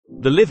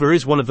The liver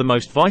is one of the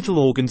most vital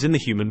organs in the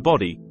human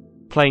body,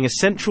 playing a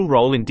central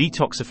role in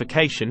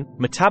detoxification,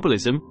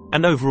 metabolism,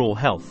 and overall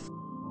health.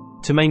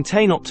 To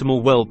maintain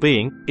optimal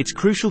well-being, it's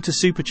crucial to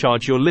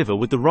supercharge your liver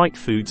with the right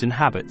foods and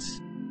habits.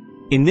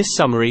 In this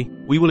summary,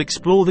 we will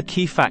explore the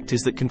key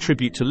factors that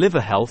contribute to liver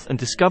health and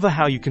discover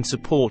how you can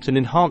support and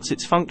enhance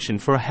its function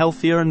for a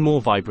healthier and more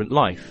vibrant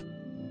life.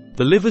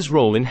 The liver's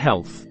role in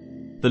health.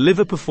 The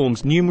liver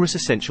performs numerous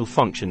essential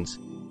functions,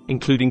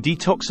 including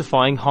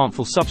detoxifying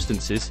harmful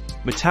substances,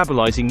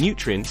 metabolizing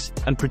nutrients,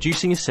 and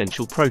producing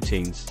essential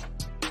proteins.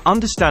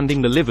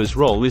 Understanding the liver's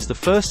role is the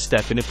first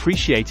step in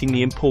appreciating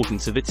the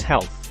importance of its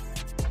health.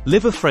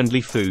 Liver-friendly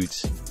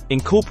foods.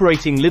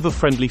 Incorporating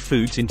liver-friendly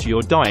foods into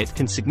your diet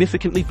can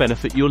significantly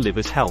benefit your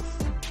liver's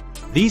health.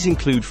 These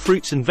include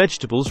fruits and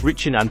vegetables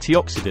rich in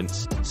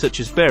antioxidants, such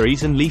as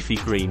berries and leafy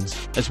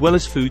greens, as well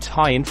as foods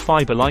high in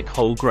fiber like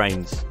whole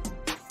grains.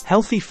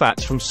 Healthy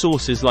fats from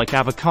sources like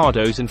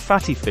avocados and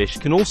fatty fish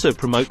can also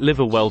promote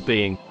liver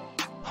well-being.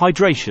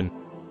 Hydration.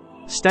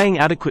 Staying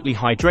adequately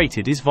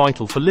hydrated is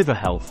vital for liver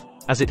health,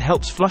 as it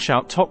helps flush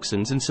out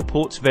toxins and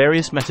supports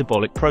various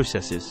metabolic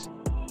processes.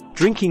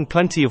 Drinking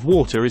plenty of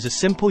water is a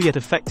simple yet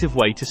effective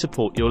way to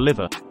support your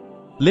liver.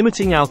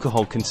 Limiting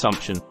alcohol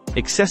consumption.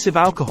 Excessive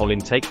alcohol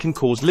intake can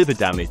cause liver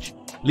damage,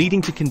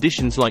 leading to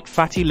conditions like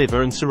fatty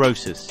liver and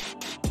cirrhosis.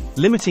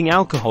 Limiting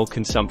alcohol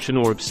consumption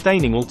or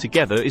abstaining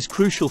altogether is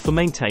crucial for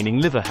maintaining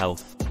liver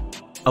health.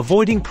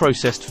 Avoiding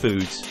processed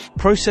foods.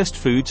 Processed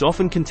foods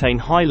often contain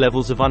high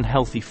levels of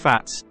unhealthy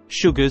fats,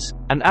 sugars,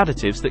 and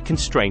additives that can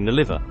strain the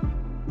liver.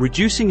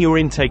 Reducing your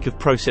intake of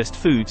processed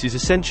foods is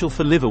essential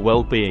for liver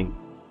well-being.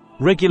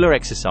 Regular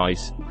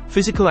exercise.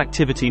 Physical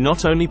activity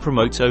not only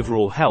promotes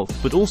overall health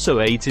but also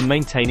aids in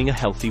maintaining a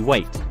healthy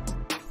weight.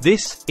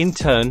 This, in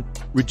turn,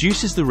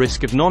 reduces the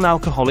risk of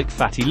non-alcoholic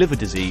fatty liver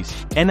disease,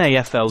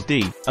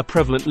 NAFLD, a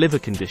prevalent liver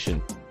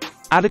condition.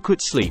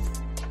 Adequate sleep.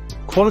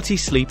 Quality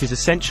sleep is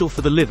essential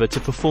for the liver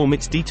to perform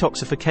its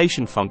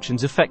detoxification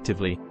functions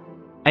effectively.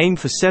 Aim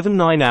for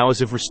 7–9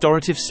 hours of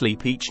restorative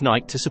sleep each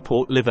night to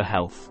support liver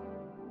health.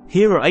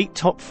 Here are 8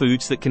 top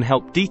foods that can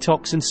help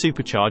detox and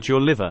supercharge your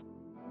liver.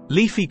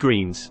 Leafy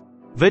greens.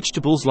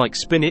 Vegetables like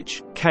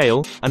spinach,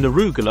 kale, and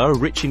arugula are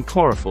rich in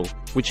chlorophyll,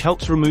 which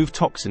helps remove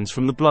toxins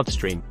from the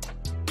bloodstream.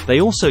 They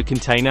also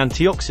contain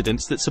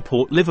antioxidants that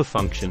support liver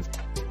function.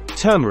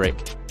 Turmeric.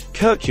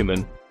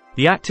 Curcumin,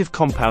 the active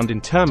compound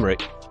in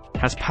turmeric,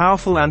 has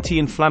powerful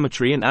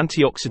anti-inflammatory and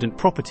antioxidant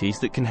properties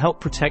that can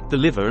help protect the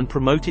liver and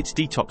promote its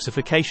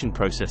detoxification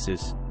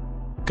processes.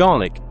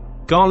 Garlic.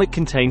 Garlic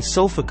contains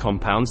sulfur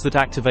compounds that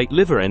activate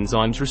liver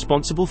enzymes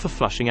responsible for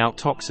flushing out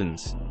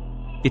toxins.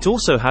 It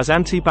also has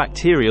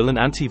antibacterial and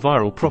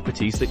antiviral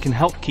properties that can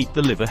help keep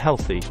the liver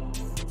healthy.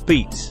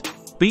 Beets.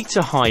 Beets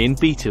are high in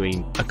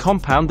betaine, a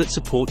compound that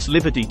supports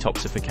liver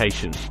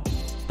detoxification.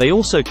 They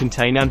also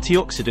contain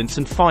antioxidants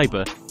and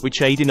fiber,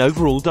 which aid in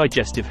overall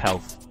digestive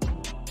health.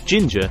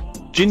 Ginger.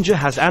 Ginger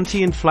has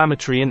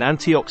anti-inflammatory and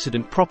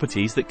antioxidant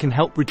properties that can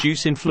help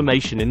reduce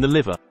inflammation in the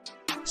liver.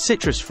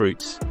 Citrus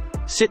fruits.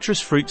 Citrus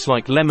fruits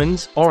like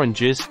lemons,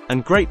 oranges,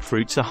 and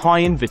grapefruits are high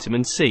in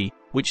vitamin C,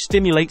 which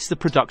stimulates the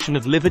production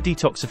of liver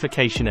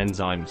detoxification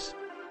enzymes.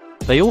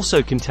 They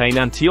also contain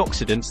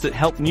antioxidants that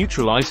help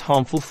neutralize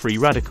harmful free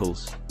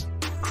radicals.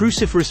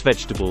 Cruciferous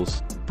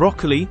vegetables.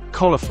 Broccoli,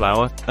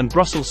 cauliflower, and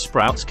Brussels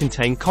sprouts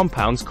contain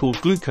compounds called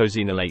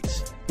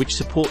glucosinolates, which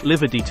support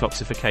liver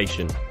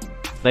detoxification.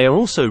 They are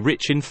also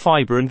rich in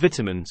fiber and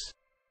vitamins.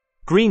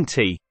 Green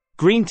tea.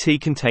 Green tea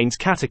contains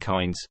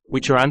catechins,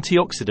 which are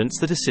antioxidants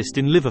that assist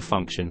in liver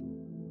function.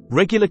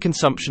 Regular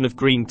consumption of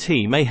green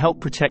tea may help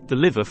protect the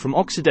liver from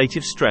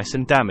oxidative stress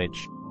and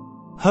damage.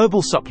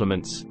 Herbal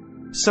supplements.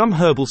 Some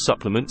herbal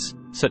supplements,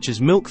 such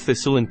as milk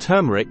thistle and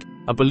turmeric,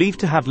 are believed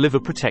to have liver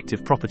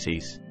protective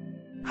properties.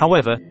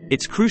 However,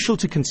 it's crucial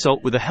to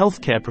consult with a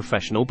healthcare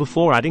professional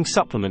before adding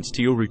supplements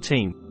to your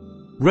routine.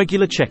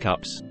 Regular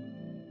checkups.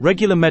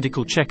 Regular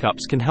medical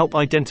checkups can help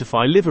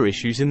identify liver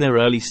issues in their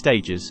early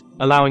stages,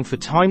 allowing for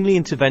timely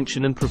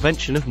intervention and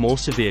prevention of more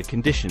severe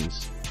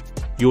conditions.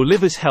 Your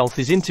liver's health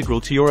is integral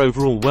to your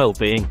overall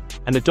well-being,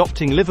 and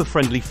adopting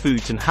liver-friendly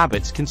foods and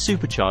habits can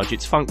supercharge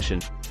its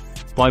function.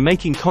 By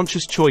making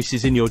conscious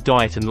choices in your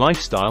diet and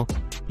lifestyle,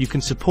 you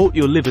can support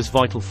your liver's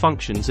vital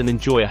functions and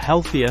enjoy a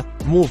healthier,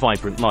 more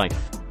vibrant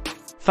life.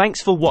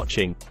 Thanks for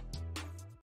watching.